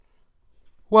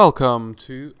Welcome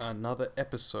to another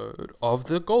episode of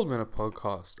the Goldwinner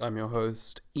Podcast. I'm your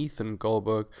host, Ethan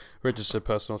Goldberg, registered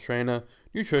personal trainer,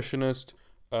 nutritionist,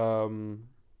 um,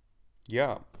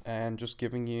 and just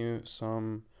giving you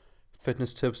some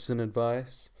fitness tips and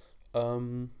advice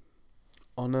on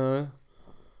a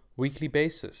weekly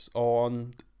basis or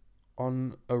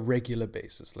on a regular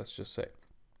basis, let's just say.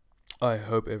 I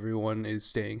hope everyone is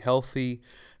staying healthy,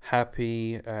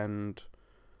 happy, and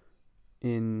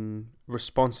in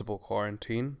responsible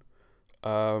quarantine.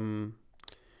 Um,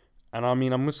 and I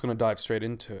mean, I'm just going to dive straight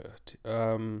into it.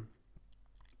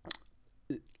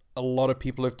 A lot of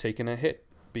people have taken a hit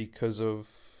because of,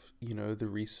 the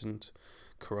recent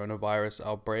coronavirus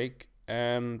outbreak.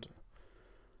 And,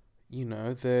 you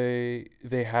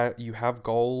have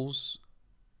goals,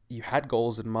 you had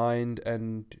goals in mind,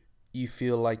 and you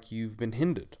feel like you've been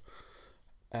hindered.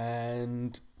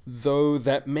 And though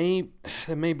that may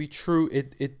be true,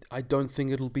 it I don't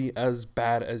think it'll be as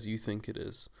bad as you think it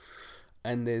is.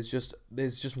 And there's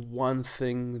just one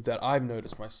thing that I've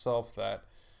noticed myself that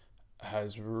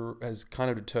has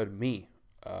kind of deterred me.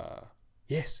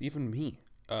 Yes, even me.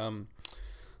 I'm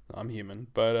human,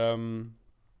 but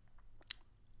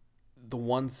the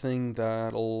one thing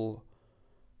that'll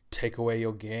take away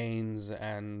your gains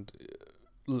and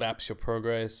lapse your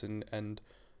progress and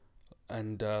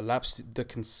lapse the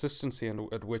consistency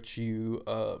at which you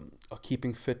are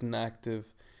keeping fit and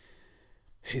active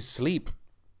is sleep.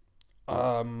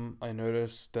 I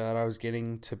noticed that I was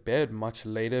getting to bed much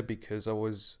later because I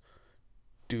was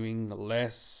doing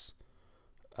less,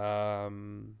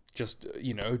 just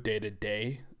day to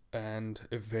day, and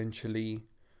eventually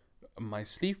my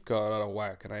sleep got out of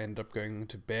whack, and I ended up going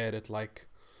to bed at like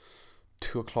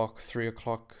 2 o'clock, 3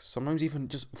 o'clock, sometimes even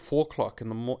just 4 o'clock in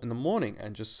the morning,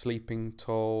 and just sleeping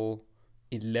till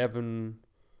 11,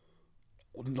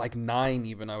 like 9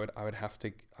 even. I would have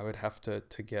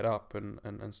to get up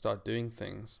and start doing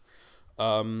things.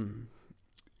 Um,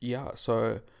 yeah,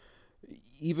 so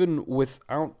even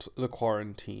without the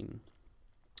quarantine,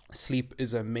 sleep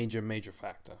is a major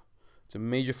factor. It's a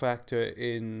major factor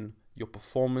in your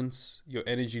performance, your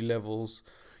energy levels,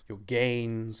 your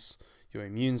gains, your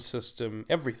immune system,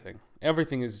 everything.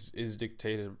 Everything is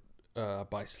dictated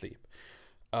by sleep.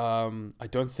 I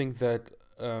don't think that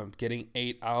getting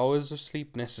 8 hours of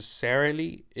sleep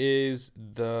necessarily is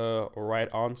the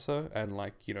right answer, and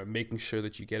like making sure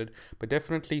that you get it, but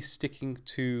definitely sticking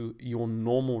to your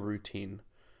normal routine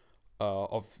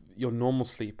of your normal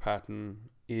sleep pattern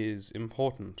is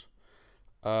important.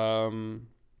 Um,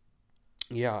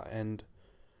 yeah, and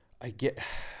I get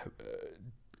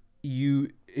you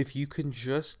if you can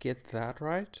just get that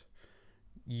right,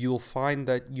 you'll find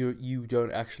that you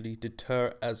don't actually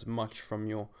deter as much from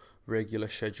your regular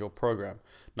schedule program.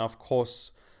 Now, of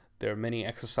course, there are many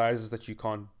exercises that you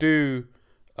can't do.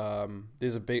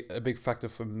 There's a big factor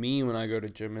for me when I go to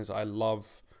gym is I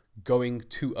love going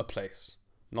to a place,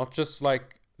 not just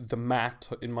like the mat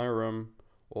in my room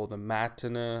or the mat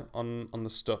on the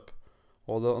stoop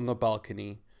or on the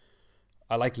balcony.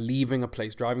 I like leaving a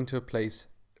place, driving to a place,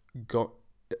 go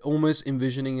almost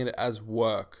envisioning it as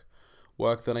work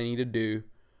that I need to do,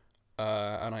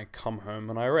 and I come home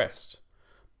and I rest.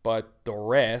 But the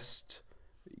rest,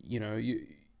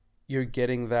 you're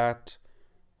getting that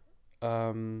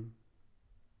um,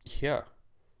 here.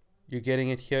 You're getting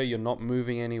it here. You're not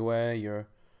moving anywhere.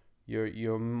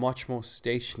 You're much more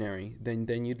stationary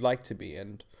than you'd like to be.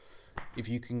 And if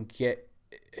you can get,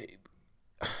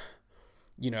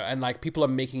 and like people are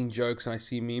making jokes, and I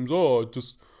see memes. Oh,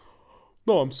 just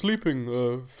no, I'm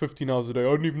sleeping 15 hours a day. I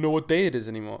don't even know what day it is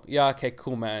anymore. Yeah, okay,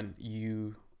 cool, man.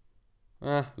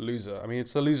 Loser. I mean,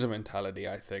 it's a loser mentality,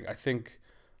 I think. I think,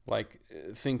 like,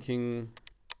 thinking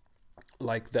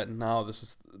like that now, this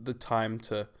is the time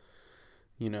to,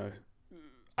 you know,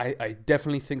 I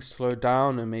definitely think slow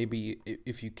down, and maybe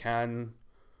if you can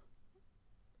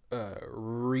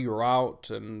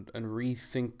reroute and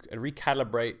rethink and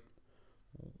recalibrate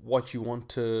what you want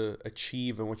to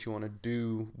achieve and what you want to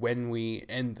do when we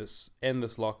end this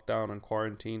lockdown and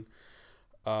quarantine.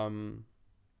 Um,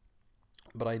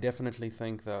 but I definitely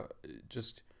think that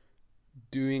just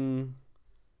doing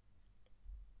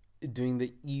doing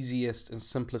the easiest and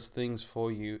simplest things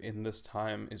for you in this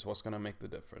time is what's going to make the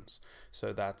difference.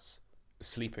 So that's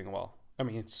sleeping well. I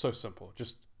mean, it's so simple.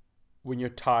 Just when you're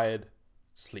tired,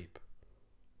 sleep,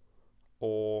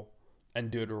 or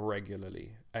and do it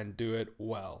regularly and do it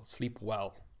well. Sleep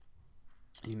well.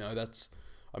 That's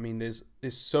I mean there's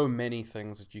so many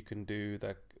things that you can do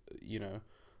you know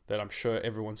that I'm sure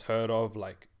everyone's heard of,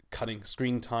 like cutting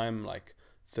screen time like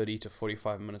 30 to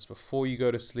 45 minutes before you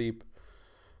go to sleep.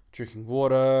 drinking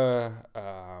water.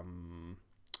 I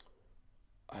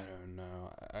don't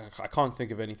know. I can't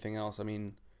think of anything else. I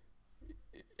mean,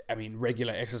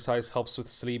 regular exercise helps with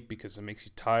sleep because it makes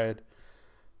you tired.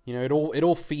 It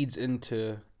all feeds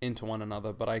into one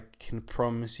another. But I can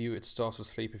promise you, it starts with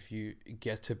sleep. If you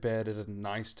get to bed at a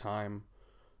nice time,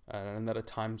 and that a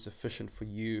time sufficient for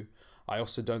you. I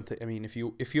also don't think. I mean, if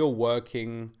you're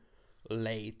working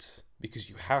late because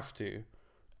you have to,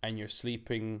 and you're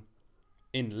sleeping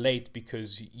in late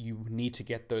because you need to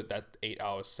get that 8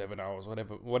 hours, 7 hours,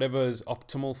 whatever is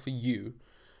optimal for you.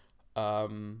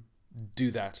 Um,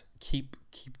 do that. Keep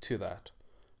to that,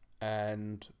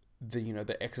 and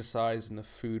the exercise and the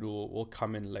food will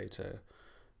come in later.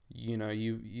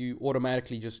 You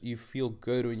automatically just you feel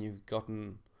good when you've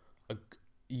gotten a,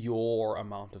 your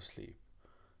amount of sleep.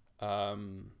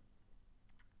 Um,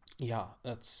 yeah,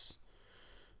 that's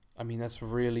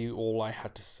really all I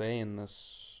had to say in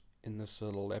this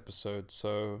little episode.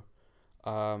 So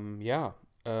yeah,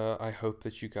 I hope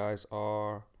that you guys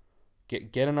are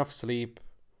get enough sleep.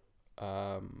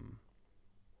 Um,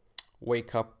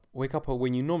 wake up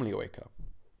when you normally wake up.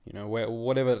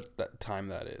 Whatever that time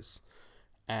that is,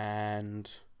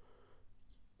 and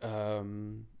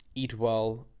eat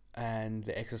well, and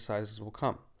the exercises will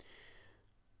come.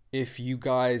 If you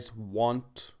guys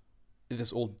want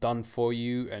this all done for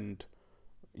you, and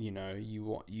you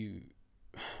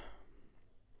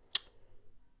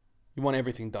want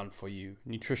everything done for you,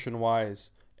 nutrition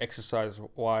wise, exercise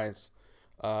wise,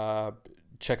 uh,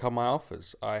 check out my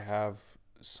offers. I have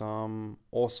some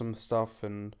awesome stuff,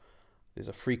 and there's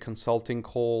a free consulting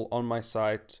call on my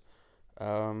site,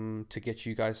 to get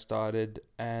you guys started.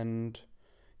 And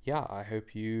yeah, I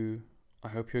hope you're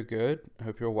good. I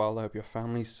hope you're well. I hope your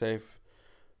family's safe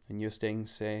and you're staying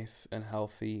safe and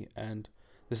healthy. And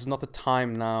this is not the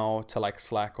time now to like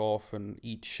slack off and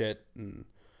eat shit. And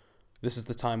this is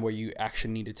the time where you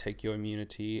actually need to take your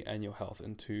immunity and your health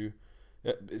into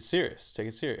serious. Take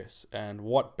it serious. And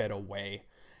what better way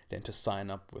than to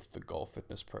sign up with the Goal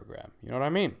Fitness program? You know what I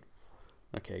mean?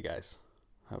 Okay, guys,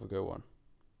 have a good one.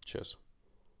 Cheers.